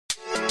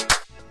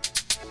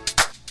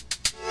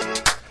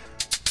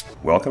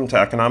Welcome to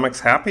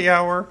Economics Happy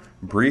Hour.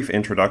 Brief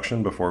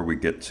introduction before we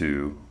get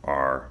to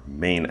our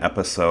main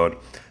episode.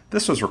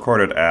 This was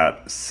recorded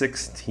at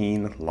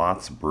 16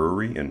 Lots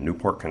Brewery in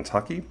Newport,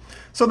 Kentucky.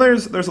 So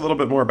there's a little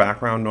bit more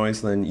background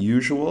noise than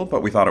usual,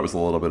 but we thought it was a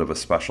little bit of a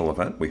special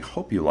event. We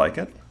hope you like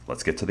it.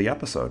 Let's get to the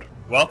episode.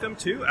 Welcome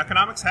to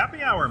Economics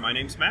Happy Hour. My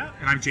name's Matt.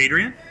 And I'm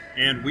Jadrian.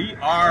 And we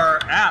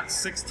are at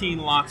 16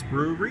 Lots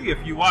Brewery.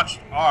 If you watched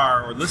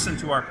or listened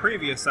to our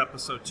previous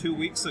episode 2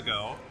 weeks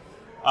ago,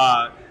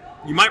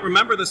 you might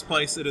remember this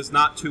place. It is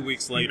not 2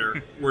 weeks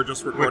later. We're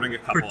just recording a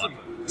couple of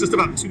them. Just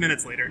about 2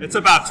 minutes later. It's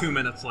about 2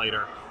 minutes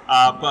later.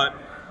 But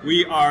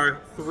we are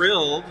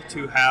thrilled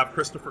to have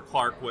Christopher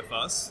Clark with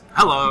us.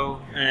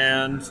 Hello.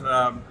 And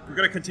we're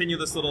going to continue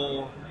this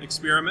little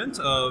experiment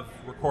of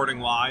recording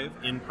live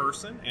in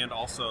person and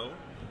also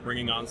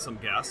bringing on some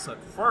guests.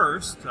 At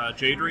first,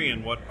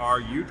 Jadrian, what are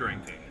you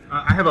drinking?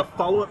 I have a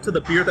follow-up to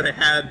the beer that I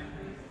had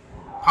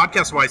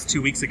podcast-wise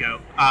 2 weeks ago.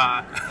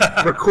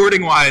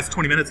 Recording-wise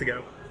 20 minutes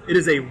ago. It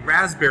is a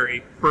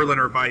raspberry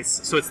Berliner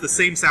Weiss, so it's the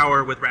same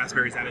sour with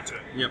raspberries added to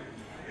it. Yep.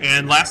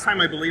 And last time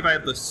I believe I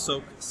had the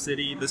Soak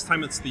City. This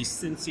time it's the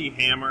Cincy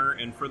Hammer.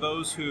 And for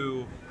those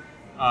who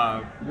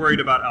worried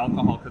about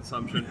alcohol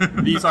consumption,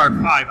 these are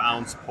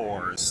 5-ounce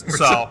pours.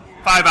 So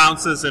 5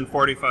 ounces in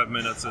 45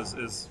 minutes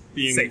is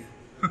being safe.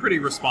 Pretty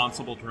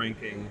responsible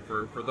drinking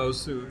for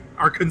those who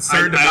are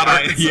concerned about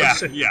our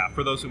consumption. Yeah,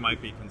 for those who might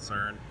be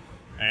concerned.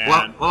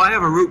 And well, I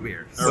have a root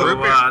beer, so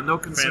no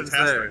concerns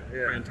fantastic,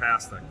 there. Yeah.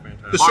 Fantastic.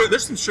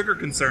 There's some sugar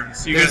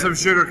concerns. There's some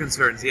sugar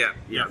concerns, yeah.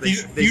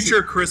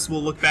 Future Chris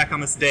will look back on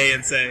this day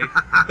and say,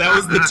 that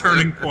was the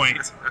turning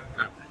point.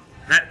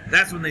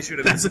 That's when they should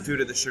have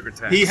instituted the sugar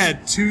tax. He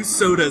had 2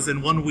 sodas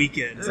in 1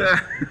 weekend.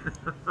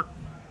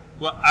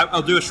 Well,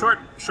 I'll do a short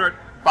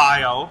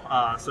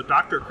bio. So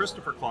Dr.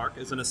 Christopher Clark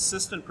is an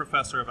assistant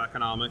professor of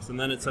economics, and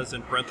then it says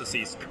in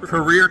parentheses,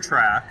 career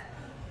track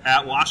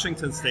at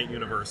Washington State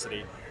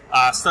University.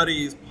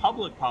 Studies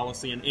public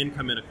policy and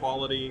income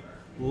inequality,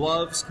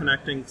 loves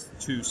connecting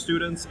to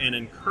students and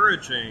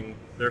encouraging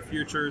their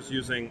futures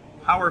using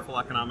powerful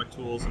economic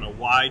tools and a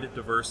wide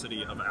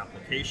diversity of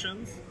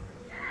applications.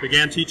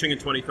 Began teaching in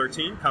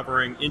 2013,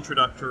 covering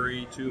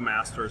introductory to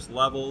master's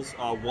levels.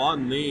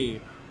 Won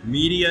the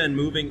Media and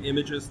Moving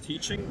Images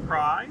Teaching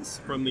Prize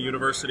from the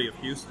University of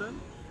Houston.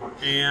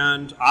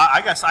 And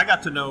I guess I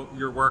got to know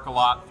your work a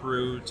lot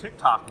through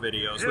TikTok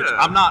videos, which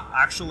I'm not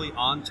actually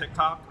on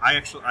TikTok.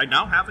 I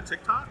now have a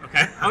TikTok.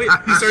 Okay. Oh,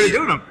 yeah. You started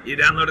doing them. You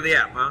downloaded the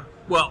app, huh?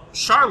 Well,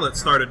 Charlotte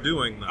started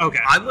doing them.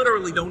 Okay. I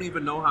literally don't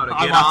even know how to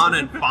get on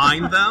and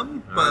find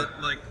them, but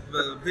like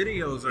the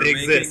videos are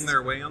making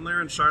their way on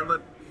there, and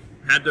Charlotte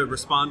had to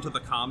respond to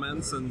the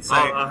comments and say,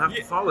 I'll have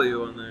to follow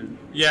you on there.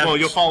 Yeah, well,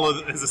 you'll follow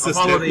his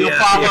assistant. You'll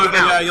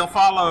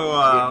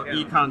follow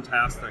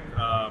Econtastic.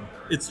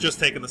 It's just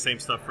taking the same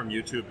stuff from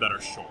YouTube that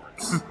are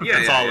shorts.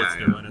 That's all it's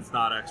doing. It's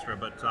not extra,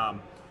 but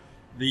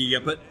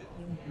but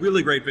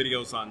really great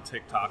videos on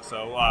TikTok.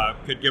 So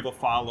could give a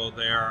follow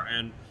there.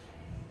 And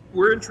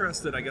we're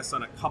interested, I guess,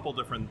 on a couple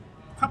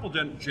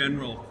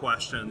general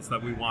questions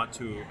that we want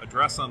to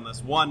address on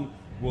this. One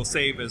we'll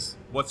save is,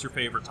 what's your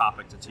favorite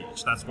topic to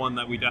teach? That's one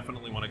that we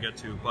definitely want to get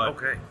to. But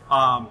okay.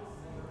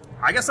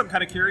 I guess I'm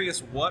kind of curious,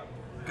 what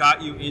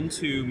got you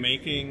into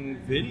making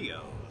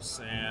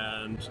videos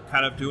and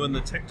kind of doing the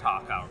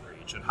TikTok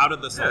outreach, and how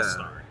did this all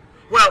start?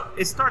 Well,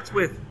 it starts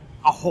with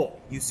a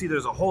hole. You see,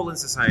 there's a hole in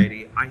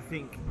society. I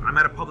think I'm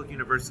at a public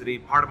university.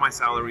 Part of my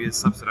salary is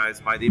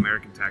subsidized by the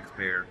American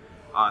taxpayer.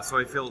 So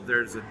I feel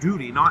there's a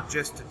duty not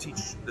just to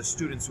teach the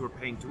students who are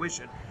paying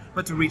tuition,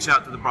 but to reach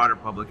out to the broader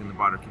public and the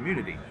broader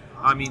community.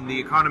 I mean, the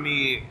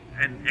economy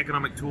and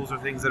economic tools are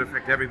things that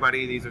affect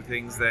everybody. These are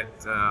things that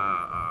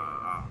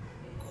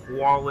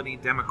quality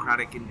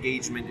democratic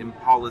engagement in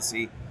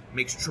policy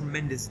makes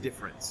tremendous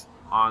difference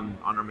on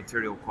our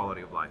material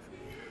quality of life.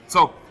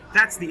 So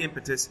that's the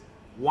impetus.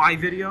 Why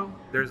video?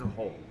 There's a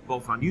hole,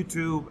 both on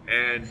YouTube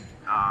and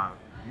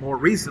more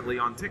recently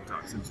on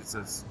TikTok, since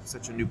it's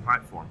such a new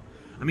platform.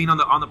 I mean, on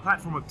the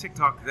platform of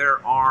TikTok,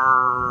 there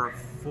are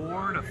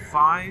 4 to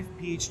 5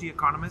 PhD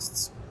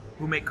economists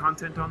who make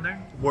content on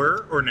there.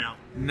 Were or now?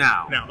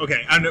 Now. Now.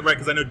 Okay, I know, right?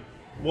 Because I know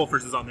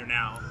Wolfers is on there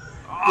now.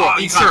 Well,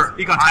 sure.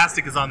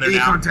 Econtastic is on there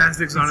now.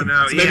 Econtastic's on it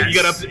now. So maybe you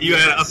got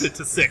to up it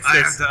to 6. I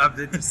have to up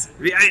it to 6.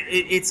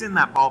 It's in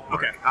that ballpark.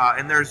 Okay.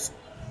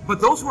 But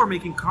those who are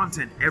making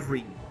content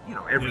every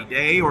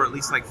day, or at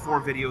least like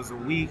 4 videos a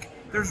week,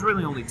 there's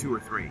really only 2 or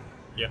 3.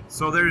 Yeah.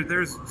 So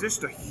there's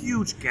just a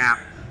huge gap.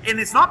 And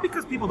it's not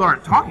because people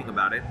aren't talking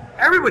about it.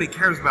 Everybody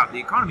cares about the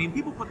economy, and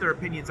people put their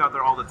opinions out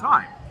there all the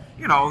time.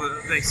 You know,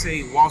 they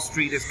say Wall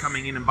Street is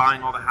coming in and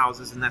buying all the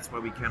houses, and that's why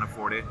we can't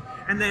afford it.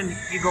 And then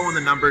you go in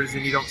the numbers,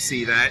 and you don't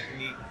see that.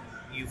 And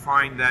you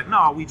find that,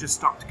 no, we just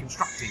stopped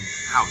constructing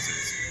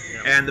houses.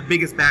 Yeah. And the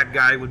biggest bad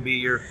guy would be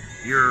your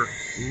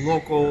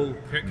local...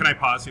 Can I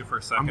pause you for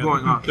a second? I'm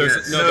going off.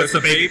 There's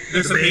a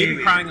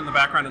baby crying in the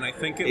background, and I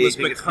think it was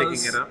because... It's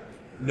picking it up?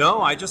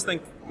 No, I just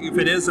think if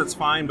it is, it's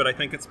fine, but I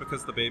think it's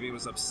because the baby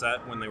was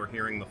upset when they were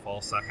hearing the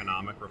false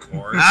economic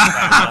report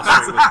that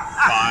Wall Street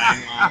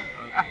was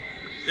buying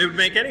it would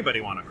make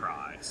anybody want to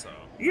cry. So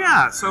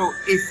Yeah, so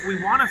if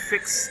we want to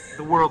fix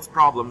the world's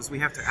problems, we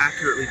have to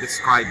accurately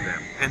describe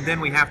them, and then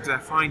we have to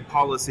find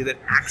policy that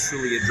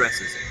actually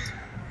addresses it.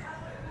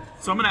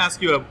 So I'm going to ask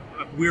you a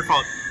weird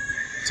follow-up.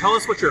 Tell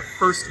us what your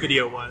first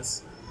video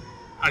was.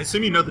 I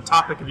assume you know the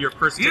topic of your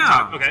first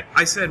TikTok. Okay.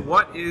 I said,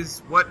 what's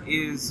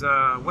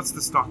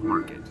the stock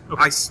market?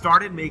 Okay. I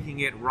started making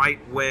it right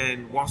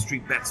when Wall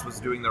Street Bets was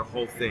doing their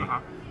whole thing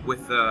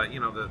with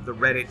the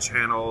Reddit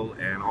channel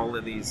and all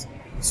of these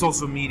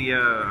social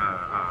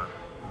media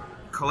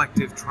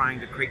collective trying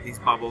to create these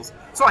bubbles.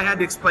 So I had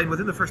to explain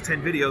within the first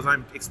 10 videos.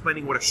 I'm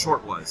explaining what a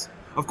short was.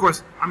 Of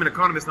course, I'm an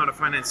economist, not a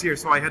financier,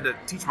 so I had to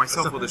teach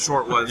myself what a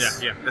short was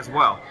as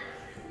well.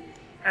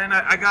 And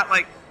I got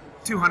like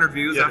 200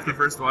 views after the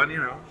first one,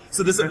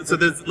 So this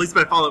leads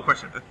my follow-up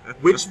question.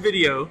 Which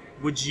video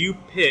would you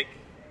pick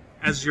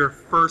as your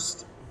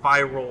first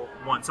viral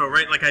one? So,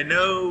 right, like I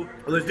know...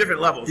 Well, there's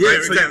different levels, Yeah,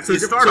 right? so, you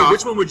start off...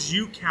 which one would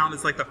you count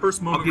as like the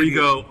first moment where you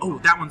go, oh,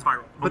 that one's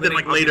viral? But then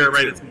like I'll later, give you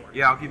right, two. it's more.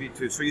 Yeah, I'll give you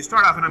two. So you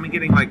start off and I'm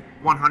getting like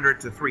 100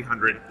 to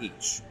 300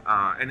 each.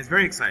 And it's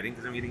very exciting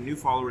because I'm getting new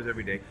followers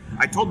every day.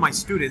 I told my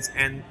students,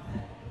 and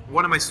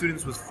one of my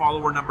students was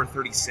follower number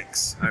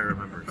 36, I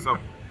remember. So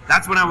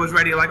that's when I was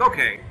ready, like,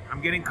 okay,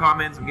 I'm getting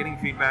comments, I'm getting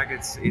feedback.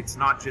 It's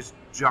not just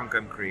junk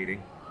I'm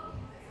creating.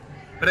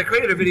 But I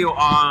created a video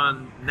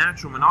on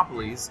natural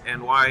monopolies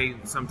and why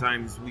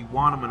sometimes we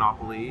want a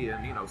monopoly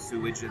and,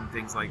 sewage and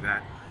things like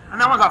that. And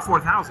that one got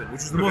 4,000,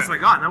 which was the most I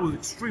got, and that was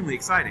extremely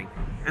exciting.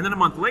 And then a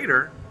month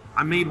later,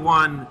 I made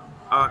one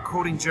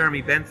quoting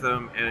Jeremy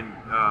Bentham and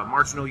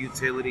marginal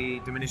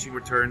utility, diminishing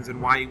returns,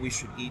 and why we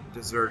should eat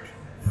dessert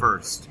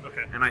first.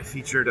 Okay. And I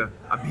featured a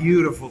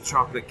beautiful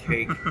chocolate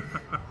cake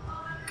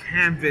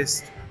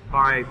canvassed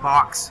by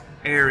Box,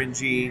 Air, and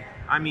G.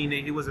 I mean,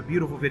 it was a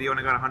beautiful video, and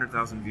I got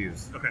 100,000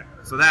 views. Okay.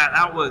 So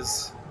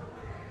that's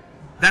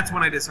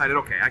when I decided,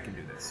 okay, I can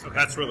do this. Okay.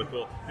 That's really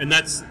cool. And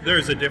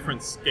there's a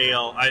different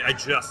scale. I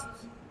just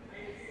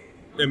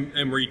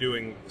am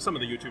redoing some of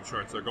the YouTube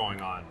shorts that are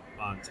going on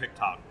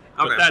TikTok.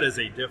 But that is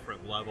a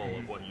different level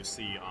of what you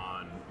see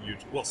on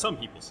YouTube. Well, some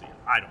people see it.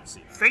 I don't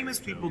see it. Famous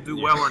people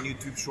do well on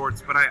YouTube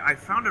Shorts, but I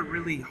found it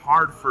really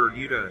hard for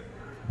you to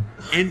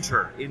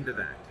enter into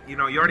that. You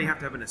already have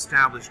to have an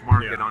established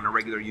market on a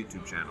regular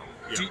YouTube channel.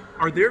 Yeah.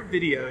 Are there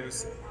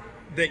videos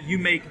that you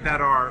make that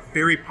are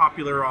very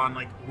popular on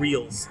like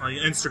Reels, on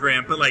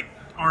Instagram, but like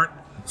aren't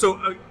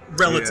so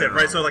relative,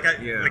 right? So like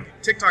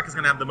TikTok is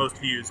going to have the most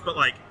views, but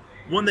like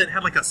one that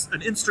had like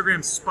an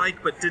Instagram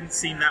spike but didn't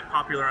seem that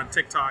popular on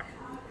TikTok,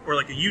 or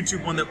like a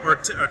YouTube one or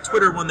a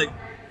Twitter one that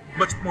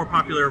much more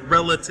popular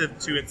relative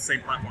to its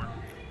same platform.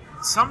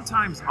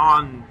 Sometimes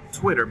on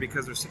Twitter,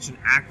 because there's such an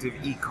active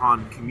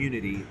econ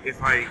community,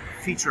 if I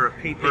feature a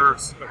paper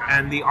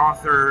and the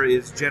author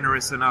is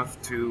generous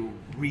enough to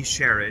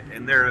reshare it,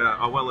 and they're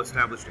a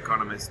well-established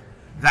economist,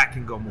 that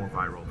can go more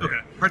viral there.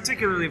 Okay.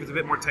 Particularly if it's a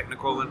bit more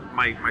technical than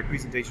my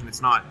presentation,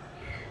 it's not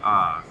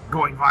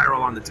going viral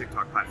on the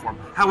TikTok platform.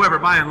 However,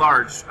 by and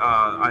large,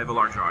 I have a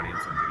larger audience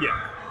on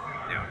TikTok.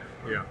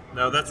 Yeah.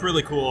 No, that's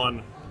really cool,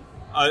 and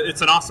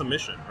it's an awesome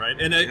mission, right?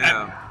 And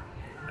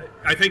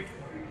I think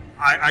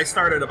I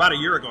started about a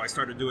year ago. I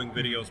started doing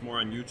videos more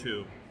on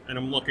YouTube, and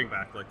I'm looking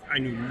back like I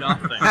knew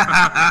nothing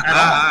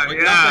at all,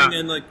 nothing.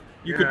 And like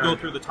you could go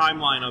through the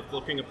timeline of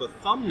looking at the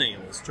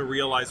thumbnails to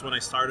realize when I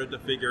started to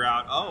figure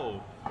out,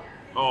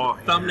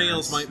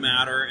 thumbnails might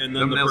matter, and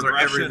then thumbnails the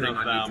progression are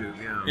of them,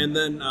 YouTube, and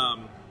then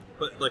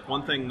but like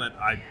one thing that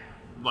I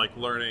like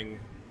learning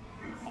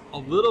a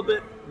little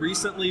bit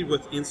recently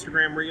with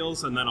Instagram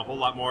Reels, and then a whole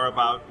lot more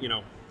about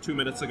 2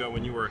 minutes ago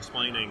when you were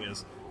explaining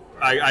is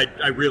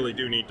I really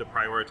do need to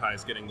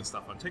prioritize getting the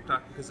stuff on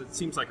TikTok because it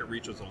seems like it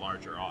reaches a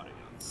larger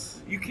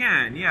audience. You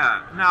can,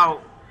 yeah.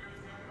 Now,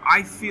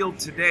 I feel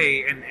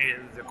today, and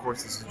of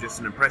course this is just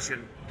an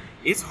impression,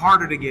 it's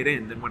harder to get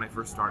in than when I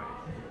first started.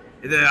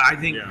 I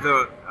think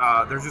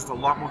there's just a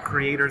lot more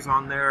creators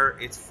on there.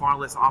 It's far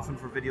less often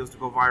for videos to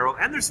go viral,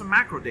 and there's some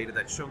macro data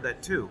that showed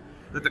that too,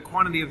 that the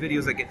quantity of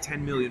videos that get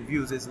 10 million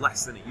views is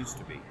less than it used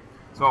to be.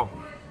 So,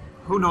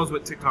 who knows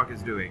what TikTok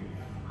is doing?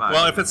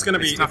 Well, if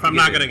I'm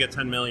not going to get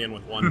 10 million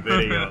with one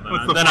video,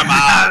 then I'm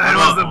out.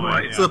 That's the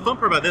point. So the fun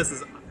part about this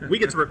is we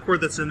get to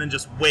record this and then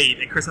just wait,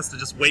 and Chris has to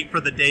just wait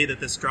for the day that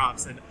this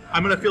drops. And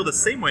I'm going to feel the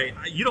same way.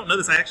 You don't know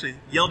this. I actually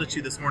yelled at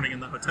you this morning in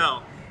the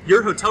hotel.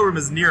 Your hotel room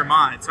is near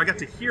mine, so I got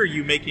to hear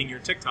you making your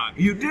TikTok.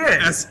 You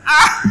did. As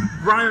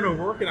Brian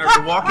O'Rourke and I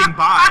were walking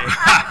by,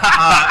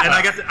 and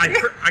I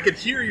could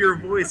hear your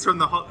voice from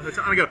the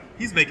hotel. And I go,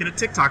 he's making a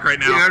TikTok right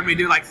now. You heard me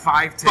do like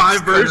 5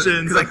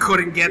 versions because I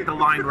couldn't get the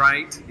line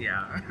right.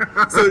 Yeah.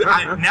 So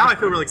now I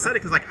feel really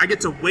excited because I get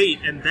to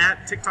wait, and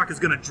that TikTok is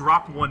going to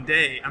drop one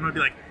day. I'm going to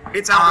be like,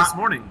 it's out this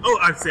morning. Oh,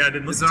 I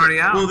didn't listen. It's already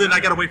out. Well, then I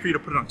got to wait for you to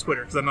put it on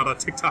Twitter because I'm not on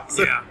TikTok.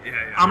 So yeah.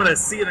 I'm going to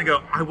see it and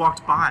go, I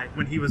walked by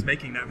when he was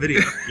making that video.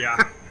 Yeah,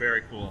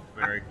 very cool,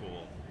 very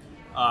cool.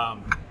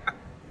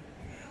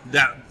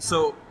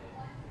 So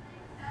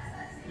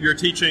you're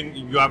teaching.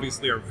 You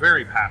obviously are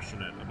very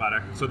passionate about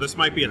it. So this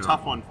might be a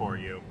tough one for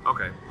you.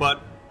 Okay.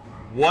 But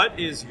What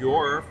is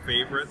your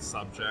favorite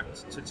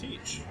subject to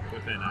teach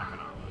within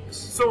economics?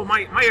 So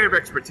my area of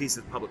expertise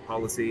is public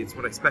policy. It's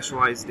what I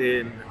specialized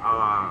in,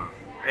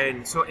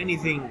 and so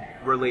anything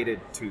related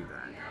to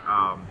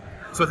that.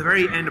 So at the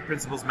very end of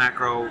Principles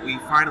Macro, we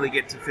finally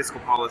get to fiscal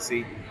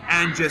policy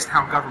and just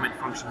how government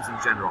functions in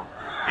general.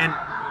 And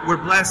we're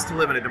blessed to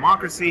live in a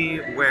democracy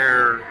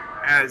where,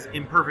 as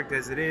imperfect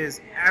as it is,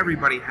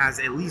 everybody has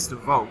at least a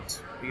vote,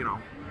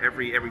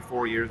 every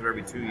 4 years or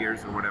every 2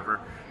 years or whatever,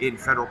 in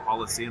federal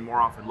policy and more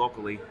often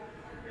locally.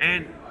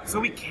 And so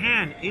we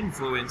can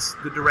influence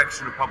the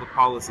direction of public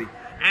policy.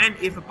 And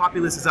if the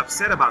populace is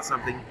upset about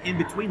something in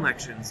between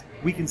elections,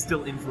 we can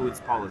still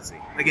influence policy.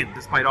 Again,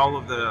 despite all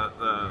of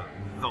the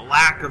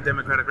lack of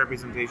democratic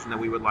representation that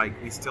we would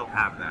like, we still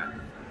have that.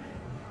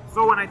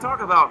 So when I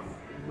talk about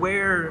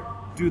where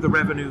do the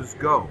revenues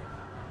go?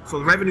 So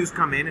the revenues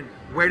come in, and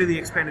where do the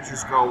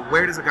expenditures go?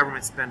 Where does the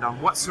government spend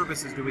on? What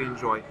services do we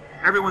enjoy?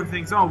 Everyone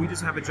thinks, we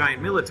just have a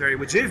giant military,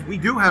 which is, we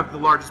do have the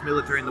largest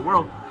military in the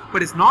world,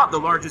 but it's not the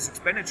largest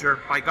expenditure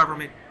by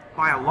government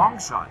by a long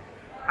shot.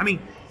 I mean,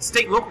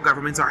 state and local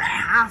governments are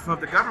half of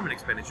the government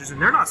expenditures,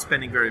 and they're not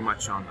spending very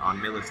much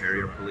on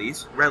military or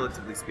police,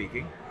 relatively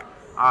speaking.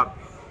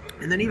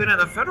 And then even at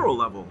the federal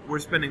level, we're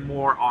spending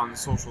more on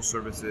social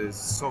services,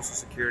 Social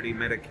Security,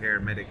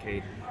 Medicare,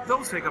 Medicaid.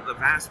 Those take up the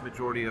vast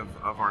majority of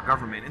our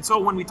government. And so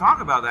when we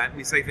talk about that,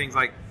 we say things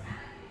like,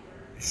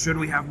 should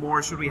we have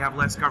more, should we have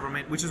less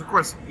government? Which is, of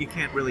course, you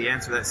can't really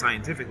answer that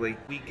scientifically.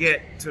 We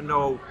get to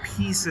know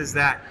pieces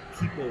that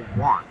people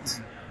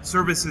want,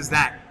 services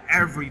that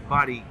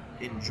everybody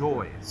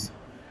enjoys,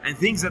 and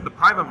things that the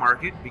private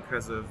market,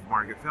 because of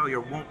market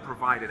failure, won't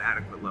provide at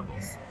adequate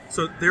levels.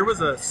 So there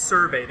was a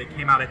survey that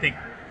came out, I think,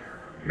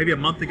 maybe a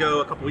month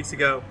ago, a couple weeks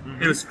ago. Mm-hmm.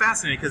 And it was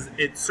fascinating because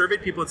it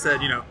surveyed people and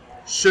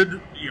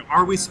said,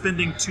 are we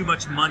spending too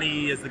much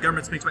money? Is the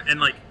government spending too much? And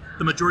like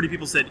the majority of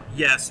people said,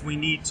 yes, we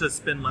need to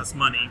spend less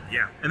money.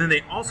 Yeah. And then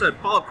they also had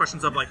follow-up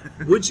questions of like,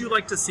 would you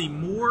like to see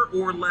more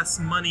or less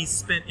money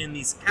spent in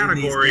these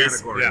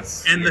categories?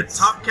 Yes. And the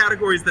top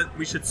categories that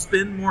we should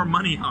spend more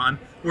money on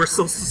were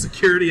Social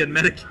Security and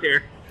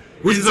Medicare.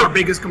 Which is our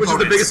biggest component.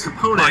 Which is the biggest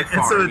component. By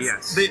far,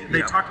 and so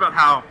they talked about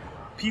how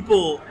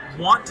people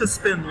want to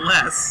spend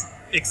less,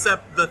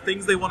 except the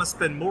things they want to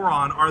spend more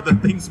on are the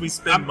things we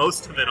spend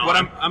most of it on. What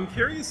I'm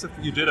curious if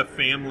you did a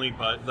family,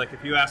 but like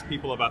if you ask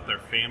people about their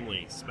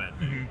family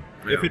spending,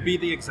 if it'd be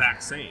the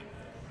exact same,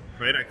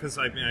 right? Because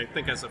I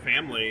think as a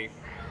family,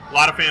 a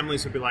lot of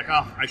families would be like,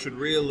 I should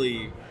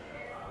really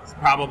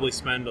probably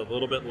spend a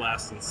little bit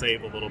less and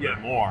save a little bit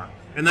more.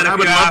 And then I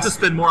would love to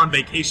spend more on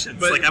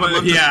vacations.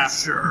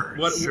 Sure.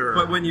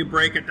 But when you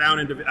break it down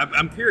into,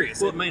 I'm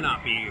curious. It may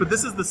not be. But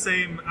this is the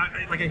same.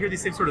 I hear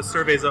these same sort of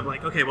surveys of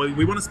like, okay, well,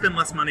 we want to spend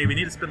less money. We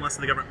need to spend less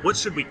in the government. What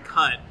should we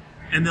cut?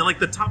 And then like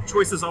the top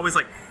choice is always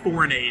like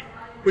foreign aid,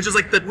 which is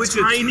like the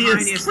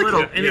tiniest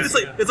little. And it's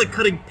like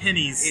cutting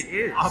pennies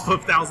off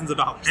of thousands of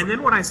dollars. And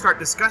then when I start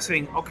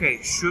discussing,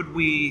 okay, should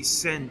we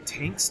send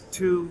tanks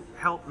to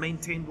help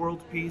maintain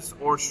world peace,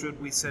 or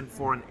should we send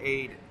foreign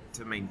aid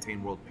to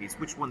maintain world peace?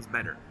 Which one's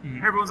better?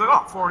 Everyone's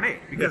like, foreign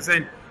aid. Because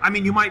then,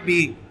 you might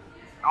be,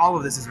 all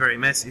of this is very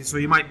messy, so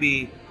you might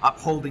be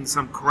upholding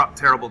some corrupt,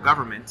 terrible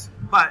government,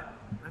 but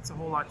that's a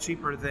whole lot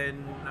cheaper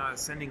than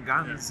sending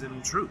guns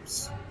and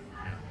troops.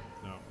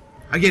 No.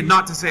 Again,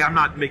 not to say I'm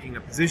not making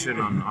a position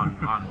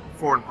on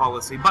foreign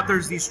policy, but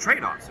there's these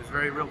trade-offs. There's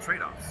very real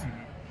trade-offs.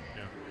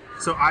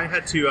 So I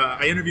had to,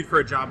 I interviewed for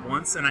a job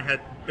once, and it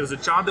was a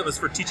job that was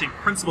for teaching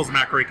Principles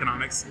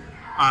Macroeconomics.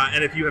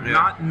 And if you have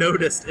not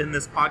noticed in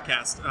this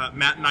podcast,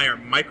 Matt and I are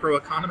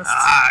microeconomists.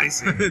 I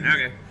see.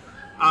 Okay.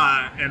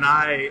 And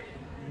I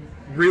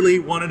really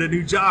wanted a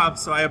new job,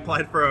 so I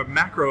applied for a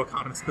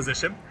macroeconomist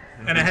position.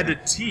 And I had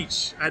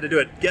to do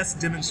a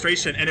guest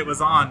demonstration, and it was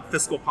on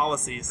fiscal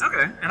policies.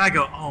 Okay. And I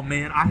go, oh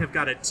man, I have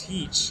got to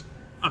teach.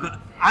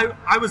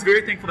 I was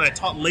very thankful that I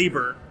taught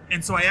labor,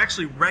 and so I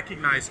actually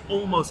recognized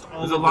almost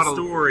all of the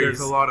stories.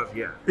 There's a lot of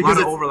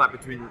overlap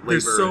between labor.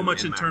 There's so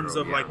much in macro, terms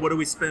of like what do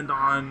we spend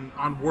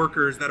on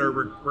workers that are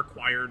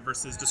required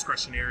versus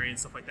discretionary and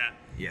stuff like that.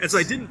 Yes. And so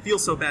I didn't feel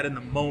so bad in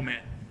the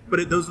moment,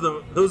 but those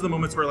are the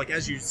moments where like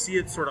as you see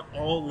it sort of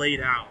all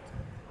laid out,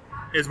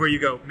 is where you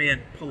go, man,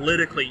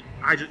 politically,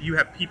 you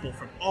have people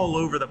from all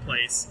over the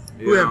place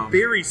who have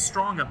very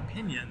strong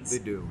opinions. They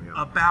do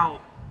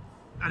about.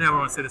 I don't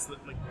want to say this.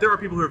 Like, there are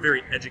people who are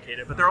very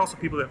educated, but there are also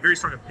people who have very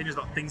strong opinions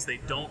about things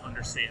they don't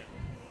understand.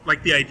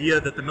 Like the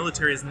idea that the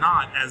military is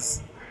not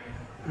as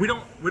we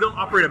don't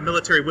operate a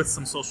military with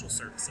some social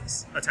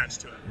services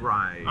attached to it.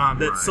 Right.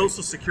 That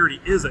Social Security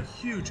is a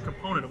huge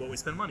component of what we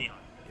spend money on.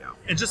 Yeah.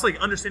 And just like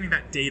understanding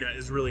that data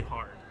is really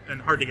hard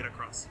and hard to get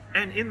across.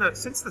 And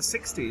since the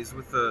 60s,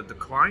 with the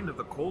decline of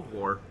the Cold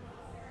War,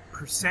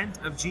 percent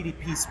of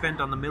GDP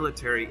spent on the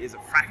military is a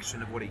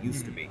fraction of what it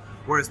used to be,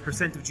 whereas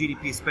percent of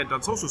GDP spent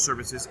on social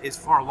services is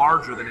far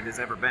larger than it has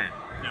ever been.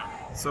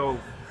 Yeah. So,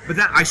 but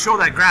then I show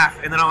that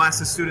graph, and then I'll ask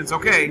the students,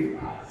 okay,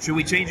 should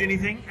we change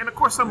anything? And of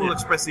course, some will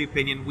express the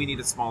opinion, we need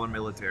a smaller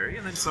military,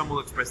 and then some will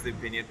express the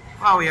opinion,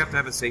 well, we have to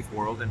have a safe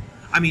world. And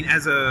I mean,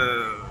 as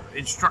a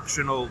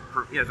instructional,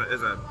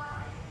 as a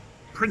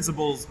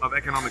principles of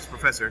economics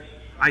professor,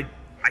 I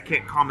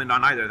can't comment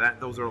on either.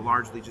 Those are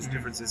largely just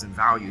differences in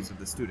values of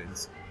the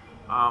students.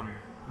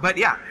 But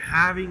yeah,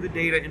 having the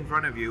data in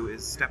front of you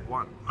is step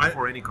one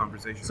before any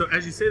conversation. So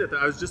as you say that,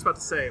 I was just about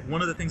to say,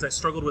 one of the things I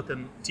struggled with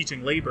in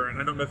teaching labor, and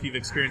I don't know if you've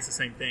experienced the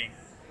same thing,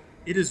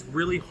 it is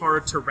really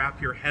hard to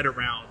wrap your head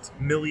around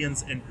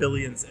millions and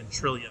billions and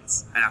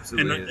trillions.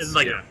 Absolutely, and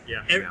like,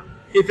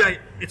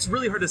 it's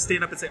really hard to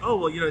stand up and say, oh,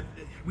 well,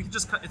 we can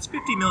just cut, it's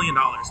 $50 million.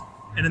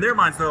 And in their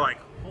minds, they're like,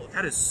 oh,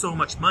 that is so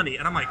much money.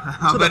 And I'm like,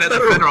 but at the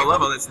federal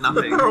level, it's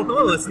nothing. The federal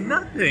level is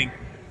nothing.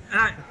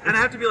 And I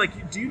have to be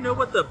like, do you know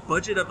what the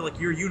budget of like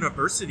your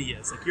university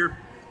is? Like your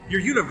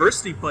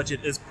university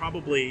budget is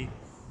probably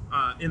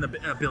in the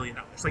 $1 billion.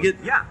 Like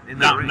it, not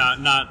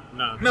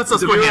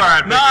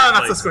Susquehanna.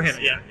 Not Susquehanna.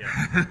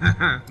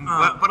 Yeah.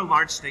 But a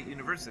large state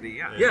university.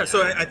 Yeah. Yeah.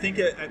 So I think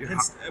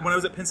when I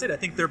was at Penn State, I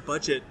think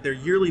their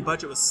yearly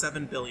budget was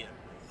 $7 billion.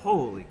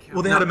 Holy cow!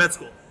 Well, they had a med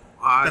school.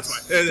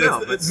 That's why.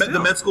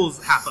 The med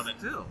school's half of it.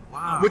 Still,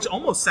 wow. Which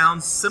almost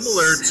sounds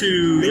similar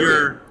to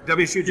your...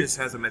 WSU just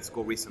has a med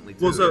school recently,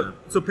 too. Well,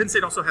 so Penn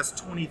State also has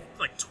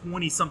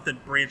 20-something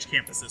branch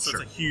campuses, so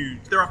it's a huge...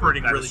 They're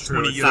operating really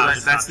 20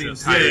 units. That's the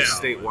entire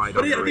statewide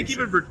But operation. I think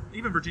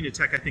even Virginia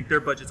Tech, I think their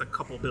budget's a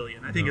couple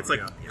billion. I think it's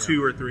like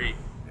 2 or 3.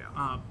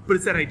 But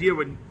it's that idea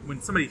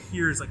when somebody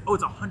hears like, oh,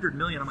 it's $100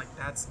 million, I'm like,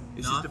 that's nothing.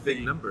 It's just a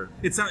big number.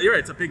 It's not. You're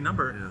right. It's a big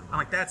number. Yeah. I'm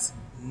like, that's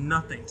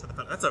nothing to the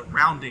federal. That's a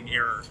rounding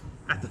error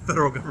at the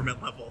federal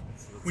government level.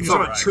 When you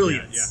talk about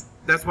trillions. Yeah.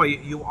 That's why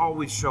you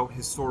always show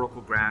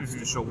historical graphs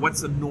to show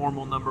what's a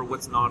normal number,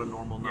 what's not a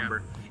normal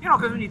number.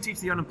 Because when you teach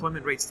the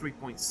unemployment rate's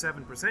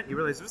 3.7%, you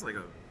realize there's like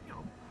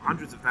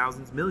hundreds of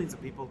thousands, millions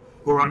of people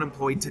who are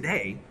unemployed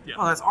today. Yeah.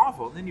 Oh, that's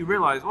awful. And then you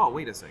realize, well,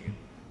 wait a second.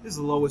 This is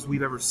the lowest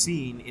we've ever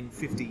seen in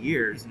 50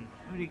 years.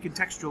 I mean, you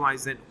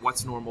contextualize it,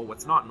 what's normal,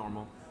 what's not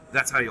normal.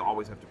 That's how you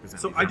always have to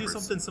present So I do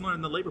something similar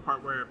in the labor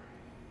part where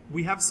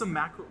we have some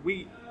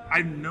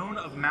I've known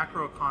of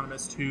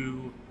macroeconomists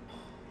who,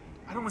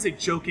 I don't want to say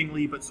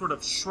jokingly, but sort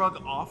of shrug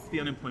off the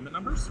unemployment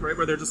numbers, right?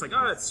 Where they're just like,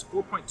 oh, it's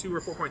 4.2 or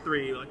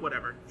 4.3, like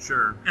whatever.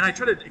 Sure. And I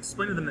try to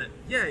explain to them that,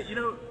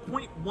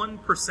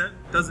 0.1%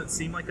 doesn't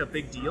seem like a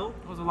big deal.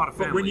 It was a lot of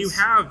families. But when you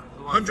have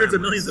hundreds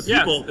of millions of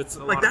people, it's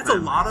that's a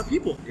lot of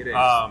people. It is.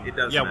 It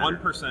does. Yeah,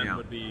 1%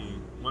 would be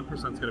 1%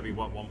 is going to be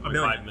what,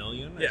 1.5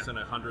 million? Yeah. It's in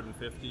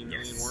 150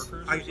 million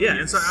workers.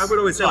 And so I would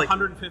always say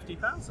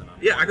 150,000.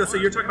 Yeah, I go. So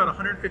you're talking about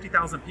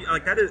 150,000 people.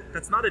 Like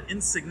that's not an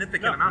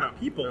insignificant amount of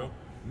people.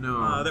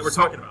 No. That we're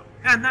talking about.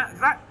 And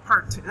that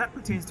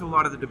pertains to a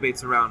lot of the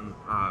debates around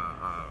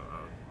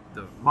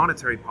the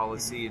monetary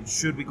policy and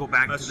should we go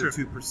back to the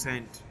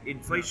 2%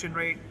 inflation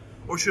rate,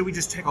 or should we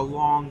just take a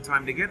long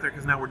time to get there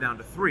because now we're down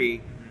to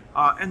 3%?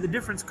 And the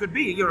difference could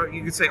be,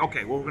 you could say,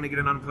 okay, well, we're going to get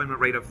an unemployment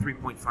rate of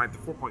 3.5 to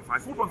 4.5.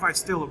 4.5 is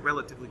still a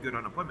relatively good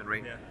unemployment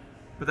rate,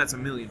 but that's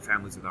 1 million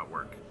families without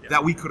work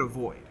that we could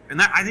avoid. And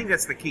I think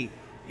that's the key.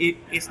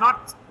 It's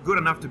not good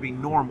enough to be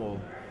normal.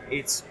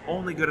 It's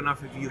only good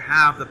enough if you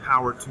have the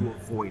power to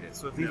avoid it.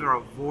 So if these are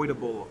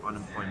avoidable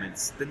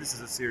unemployments, then this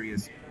is a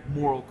serious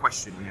moral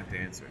question we have to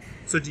answer.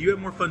 So do you have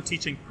more fun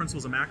teaching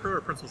principles of macro or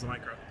principles of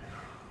micro?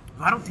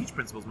 I don't teach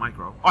principles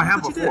micro. Oh, I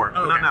have before,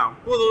 but not now.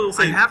 Well, we'll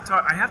say I have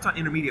taught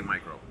intermediate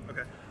micro.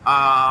 Okay.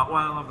 Well,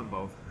 I love them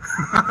both.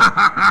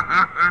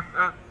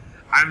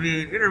 I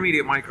mean,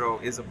 intermediate micro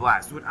is a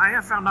blast. I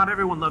have found not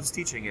everyone loves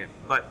teaching it,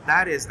 but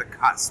that is the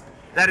cusp.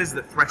 That is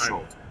the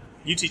threshold.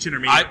 You teach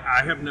intermediate.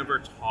 I have never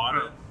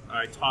taught it.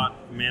 I taught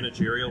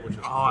managerial, which is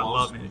I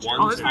love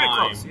managerial. That's very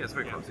close. Yeah, it's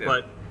very close. Yeah.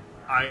 But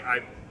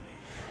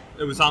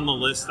it was on the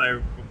list.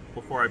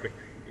 Before I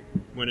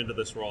went into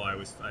this role, I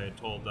had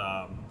told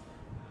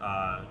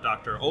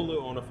Dr.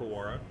 Olu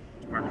Onafowara,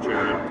 department chair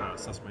at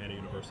Susquehanna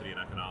University in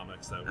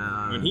economics, that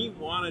when he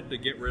wanted to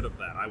get rid of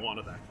that, I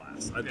wanted that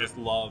class. I just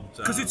loved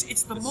because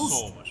it's so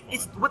much fun.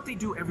 It's what they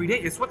do every day.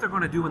 It's what they're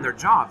going to do in their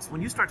jobs.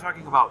 When you start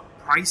talking about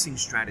pricing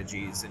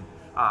strategies and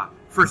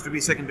first degree,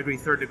 second degree,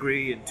 third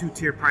degree, and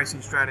 2-tier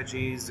pricing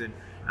strategies, and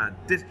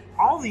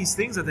all these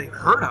things that they've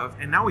heard of,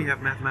 and now we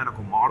have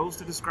mathematical models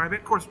to describe it.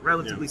 Of course,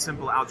 relatively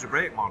simple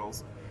algebraic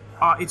models.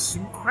 It's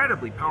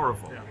incredibly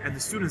powerful, and the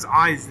students'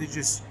 eyes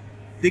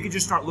they could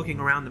just start looking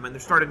around them, and they're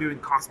starting doing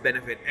cost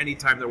benefit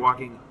anytime they're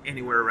walking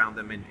anywhere around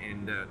them.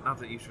 And not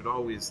that you should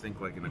always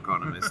think like an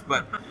economist,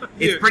 but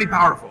it's pretty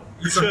powerful.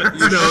 You should.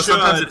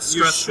 Sometimes it's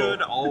stressful. You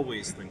should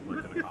always think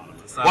like an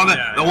economist. Well,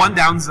 the one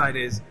downside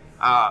is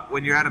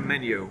when you're at a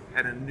menu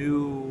at a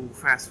new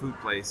fast food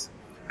place,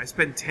 I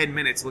spend 10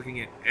 minutes looking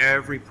at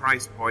every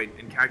price point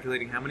and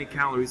calculating how many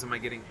calories am I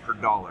getting per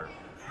dollar.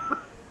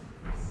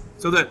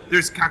 So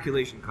there's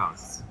calculation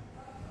costs.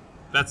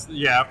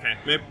 Okay.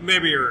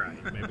 Maybe you're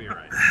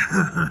right.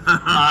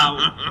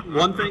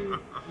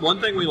 One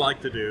thing we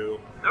like to do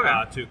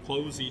to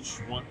close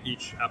each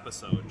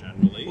episode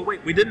generally. Well,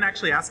 wait, we didn't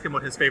actually ask him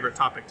what his favorite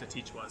topic to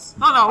teach was.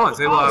 No, it was.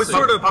 It was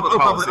sort of public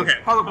policy. Okay.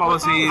 Public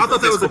policy. I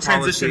thought that was a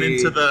transition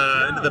into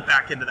the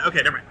back end of that.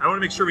 Okay, never mind. I want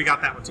to make sure we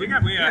got that one too. We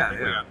got.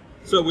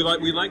 So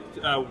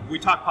we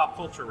talk pop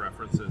culture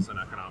references in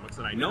economics,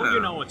 and I know you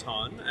know a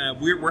ton.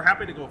 We're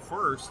happy to go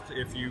first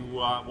if you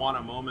want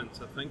a moment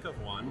to think of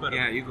one. But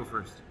Yeah, you go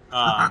first.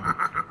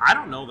 I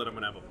don't know that I'm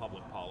going to have a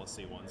public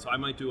policy one, so I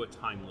might do a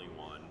timely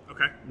one.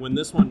 Okay. When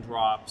this one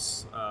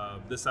drops,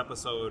 this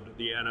episode,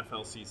 the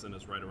NFL season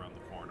is right around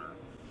the corner.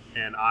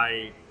 And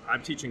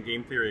I'm teaching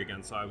game theory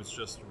again, so I was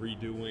just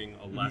redoing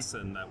a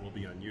lesson that will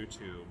be on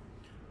YouTube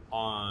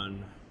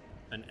on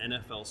an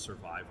NFL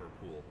survivor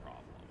pool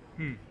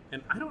problem.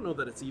 And I don't know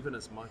that it's even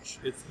as much.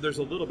 There's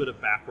a little bit of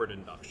backward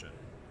induction,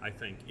 I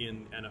think,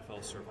 in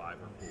NFL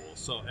survivor pool.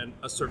 So, and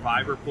a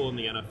survivor pool in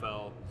the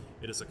NFL,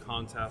 it is a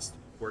contest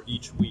where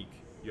each week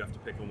you have to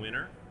pick a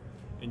winner,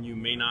 and you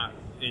may not.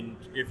 And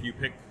if you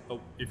pick a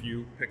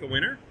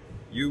winner,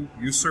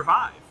 you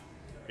survive.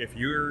 If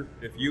you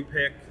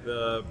pick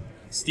the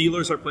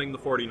Steelers are playing the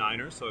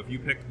 49ers, so if you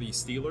pick the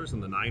Steelers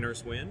and the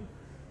Niners win,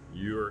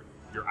 you're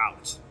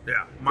out.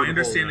 Yeah. My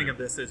understanding of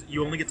this is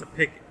you only get to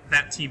pick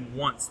that team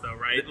once, though,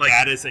 right?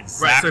 That is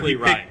exactly so if you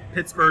right. Pick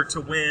Pittsburgh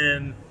to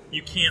win,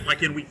 you can't,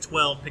 like in week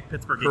 12, pick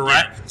Pittsburgh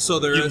Correct. again. So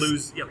you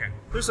lose. Yeah, okay.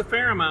 There's a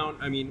fair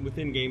amount. I mean,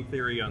 within game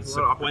theory on There's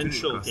a lot of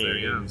sequential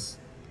opportunity cost games,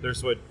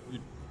 there's what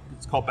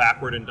it's called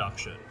backward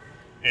induction,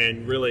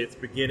 and really it's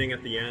beginning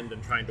at the end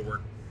and trying to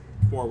work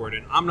forward.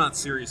 And I'm not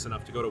serious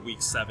enough to go to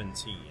week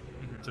 17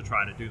 to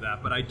try to do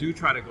that, but I do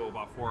try to go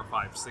about 4 or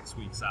 5, 6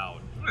 weeks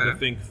out to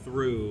think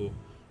through,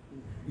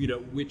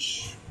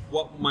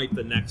 what might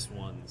the next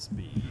ones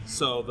be.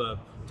 So the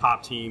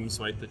top teams,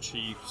 like the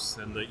Chiefs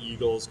and the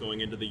Eagles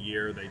going into the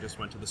year, they just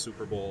went to the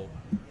Super Bowl.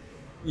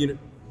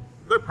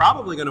 They're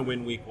probably going to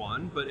win week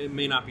 1, but it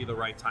may not be the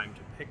right time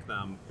to pick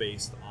them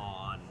based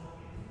on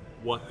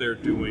what they're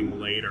doing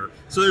later.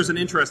 So there's an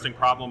interesting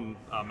problem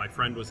my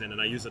friend was in, and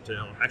I use it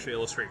to actually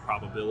illustrate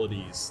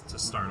probabilities to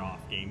start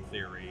off game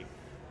theory.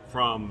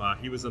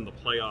 He was in the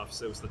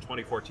playoffs. It was the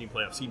 2014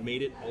 playoffs. He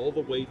made it all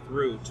the way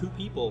through. 2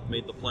 people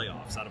made the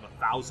playoffs out of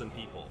 1,000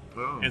 people.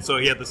 Oh. And so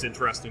he had this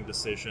interesting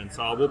decision.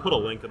 So we'll put a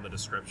link in the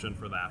description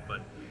for that.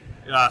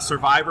 But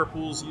survivor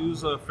pools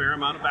use a fair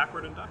amount of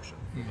backward induction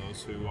for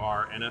those who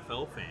are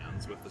NFL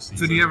fans with the season.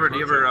 So do you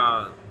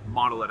ever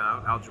model it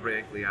out,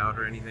 algebraically out,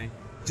 or anything?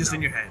 Just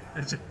in your head.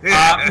 No,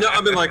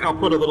 I mean, I'll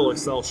put a little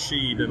Excel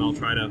sheet and I'll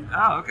try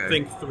to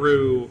think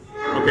through.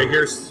 Okay,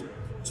 here's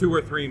 2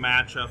 or 3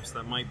 matchups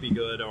that might be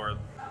good, or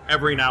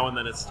every now and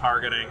then it's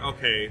targeting.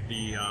 Okay,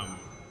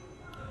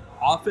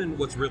 often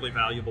what's really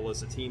valuable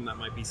is a team that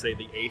might be, say,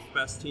 the 8th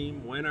best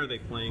team. When are they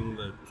playing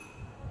the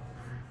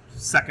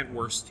 2nd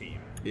worst team?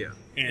 Yeah.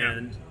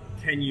 And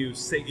can you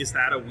say, is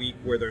that a week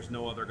where there's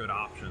no other good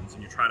options,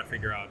 and you try to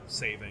figure out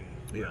saving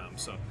them?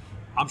 So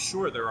I'm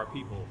sure there are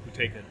people who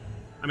take it.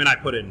 I mean, I'll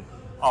put in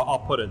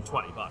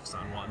 $20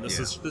 on one. This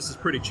is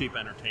pretty cheap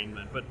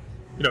entertainment, but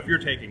if you're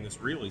taking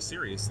this really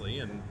seriously,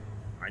 and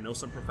I know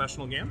some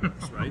professional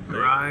gamblers, right?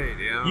 Right,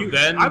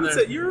 yeah. I would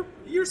say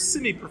you're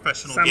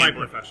semi-professional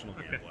gambler. Semi-professional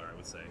gambler, I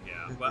would say,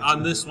 yeah. But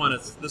on this one,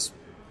 the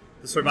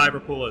survivor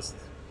pool is,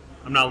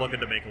 I'm not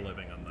looking to make a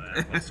living on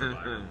the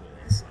survivor pool.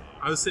 So.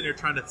 I was sitting here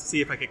trying to see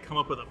if I could come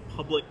up with a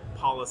public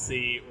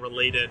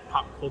policy-related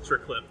pop culture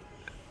clip.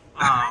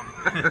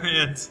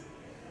 And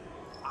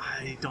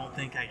I don't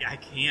think I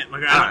can't.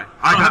 I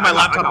have my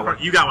laptop in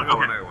front. You got one.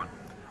 Okay.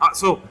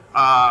 So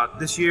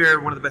this year,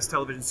 one of the best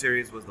television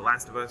series was The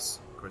Last of Us,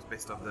 of course,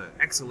 based off the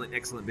excellent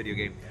video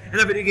game. And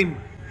that video game,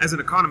 as an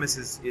economist,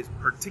 is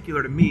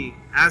particular to me.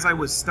 As I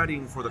was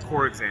studying for the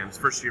core exams,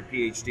 first year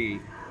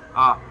PhD,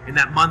 in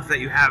that month that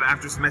you have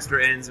after semester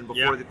ends and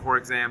before the core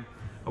exam,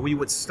 we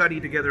would study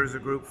together as a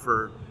group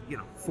for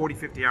 40,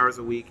 50 hours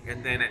a week,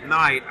 and then at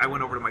night I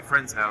went over to my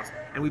friend's house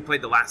and we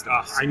played The Last of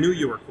Us. I knew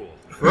you were cool.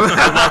 I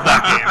love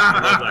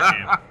that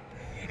game.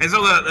 And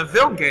so the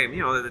film game,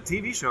 the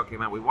TV show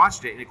came out, we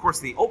watched it, and of course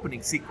the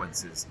opening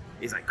sequence is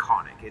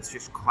iconic. It's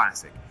just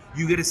classic.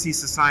 You get to see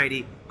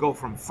society go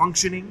from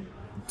functioning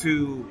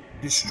to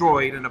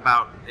destroyed in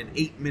about an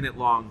 8-minute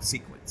long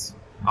sequence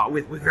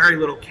with very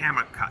little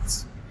camera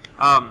cuts.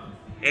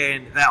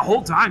 And that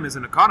whole time as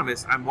an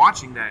economist, I'm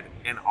watching that,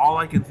 and all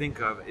I can think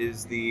of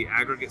is the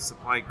aggregate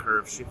supply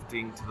curve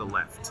shifting to the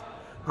left.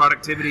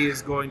 Productivity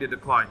is going to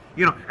decline.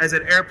 As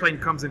an airplane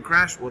comes in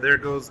crash, well, there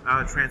goes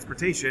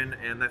transportation,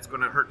 and that's going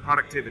to hurt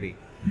productivity.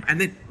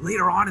 And then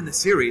later on in the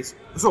series,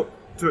 so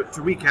to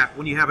recap,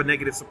 when you have a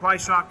negative supply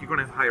shock, you're going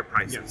to have higher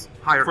prices,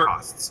 higher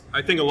costs.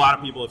 I think a lot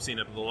of people have seen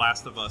it, but The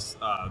Last of Us,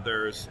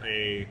 there's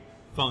a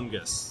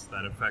fungus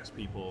that affects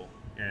people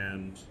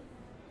and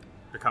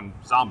become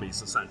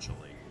zombies,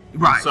 essentially.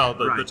 Right. So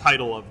the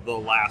title of The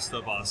Last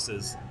of Us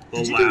is The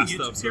Last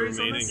of the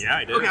Remaining. Yeah,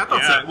 I did. Okay, I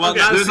thought so. Well,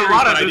 there's a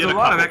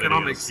lot of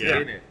economics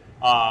in it.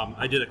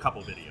 I did a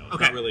couple videos,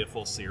 not really a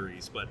full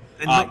series, but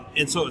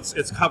and so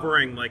it's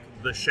covering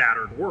the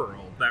shattered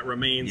world that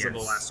remains of the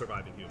last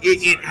surviving human.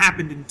 It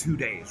happened in 2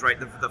 days, right?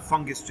 The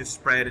fungus just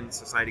spread and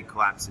society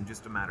collapsed in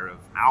just a matter of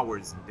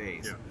hours and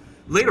days. Yeah.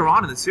 Later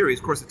on in the series,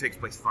 of course, it takes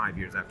place 5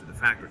 years after the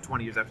fact or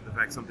 20 years after the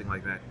fact, something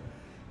like that.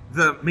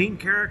 The main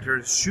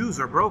character's shoes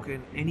are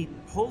broken, and he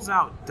pulls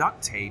out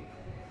duct tape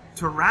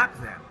to wrap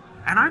them.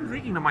 And I'm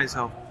thinking to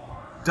myself,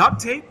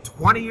 duct tape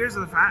 20 years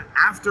of the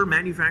after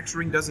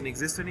manufacturing doesn't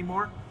exist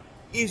anymore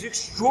is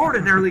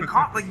extraordinarily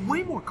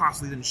way more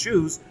costly than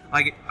shoes.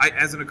 Like,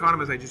 as an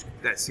economist,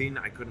 that scene,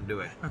 I couldn't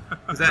do it.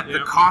 Because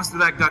the cost of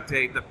that duct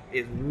tape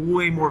is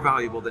way more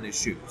valuable than his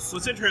shoes. So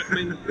it's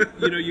interesting. I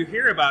mean, you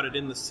hear about it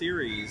in the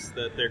series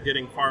that they're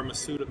getting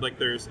pharmaceutical. Like,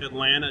 there's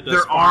Atlanta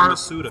does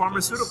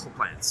pharmaceutical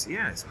plants,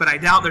 yes, but I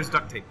doubt there's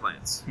duct tape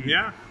plants.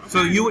 Yeah. Okay.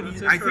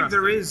 So I think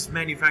there is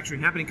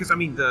manufacturing happening because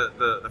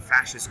the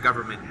fascist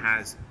government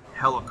has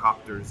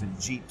helicopters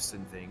and jeeps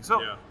and things. So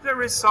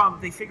there is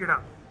they figured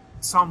out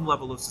some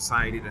level of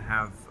society to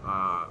have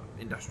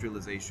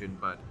industrialization,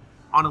 but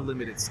on a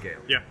limited scale.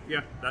 Yeah,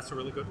 that's a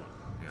really good one.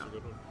 That's a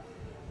good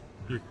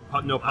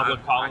one. No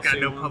public policy. I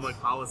got no public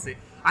policy.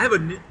 I have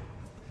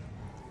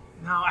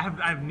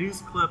I have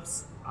news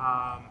clips.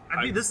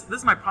 This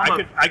is my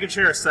problem. I could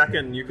share a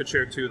second. You could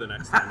share two the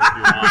next time if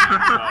you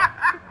want.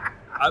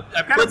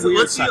 I've got a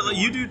weird second.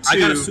 You do two. I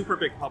got a super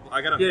big public.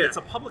 It's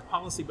a public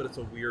policy, but it's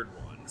a weird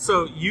one.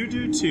 So you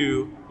do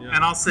two,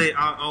 and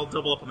I'll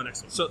double up on the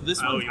next one. So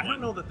this one, I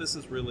don't know that this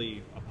is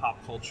really a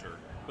pop culture,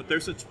 but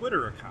there's a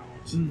Twitter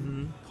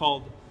account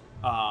called,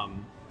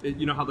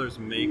 you know how there's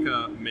Make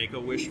a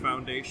Wish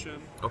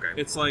Foundation? Okay.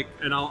 It's like,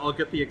 and I'll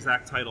get the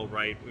exact title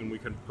right, and we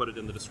can put it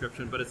in the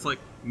description, but it's like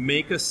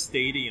Make a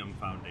Stadium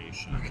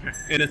Foundation. Okay.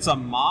 And it's a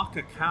mock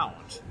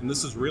account, and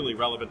this is really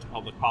relevant to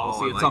public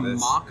policy. Oh, it's like a this.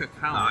 mock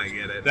account I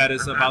get it. that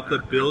is about the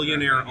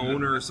billionaire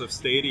owners of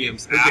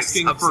stadiums They get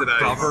asking for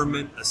subsidized.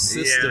 government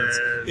assistance.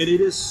 Yes. And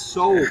it is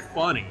so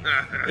funny.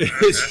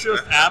 It's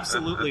just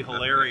absolutely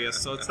hilarious.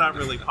 So it's not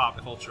really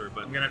pop culture,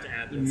 but I'm gonna have to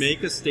add this.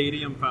 Make a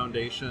Stadium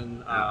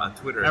Foundation. On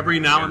Twitter. Every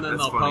now and then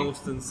that's they'll funny.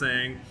 post and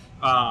saying,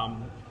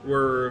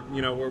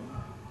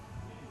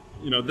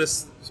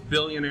 this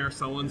billionaire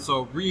so and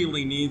so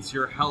really needs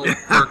your help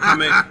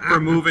for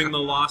moving the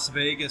Las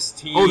Vegas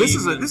team. Oh, this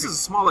is a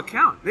small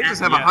account. They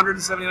just have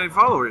 179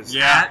 followers.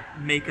 Yeah.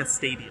 At Make a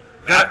Stadium.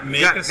 Got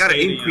to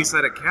Stadium. increase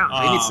that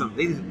account.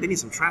 They need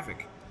some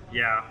traffic.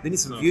 Yeah. They need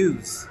some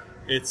views.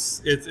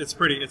 It's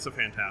a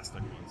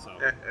fantastic one.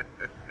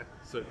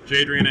 So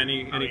Jadrian,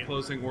 any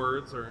closing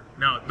words or?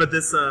 No, but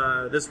this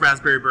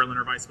Raspberry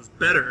Berliner Weiss was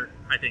better,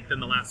 I think, than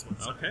the last one.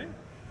 So. Okay.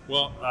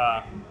 Well,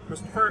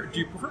 Christopher, do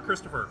you prefer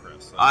Christopher or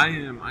Chris? I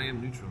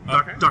am neutral.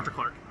 Okay. Dr.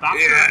 Clark.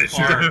 Yeah,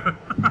 Clark.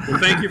 Well,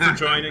 thank you for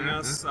joining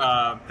us.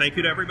 Thank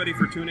you to everybody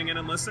for tuning in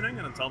and listening.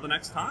 And until the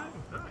next time,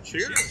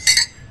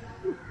 cheers.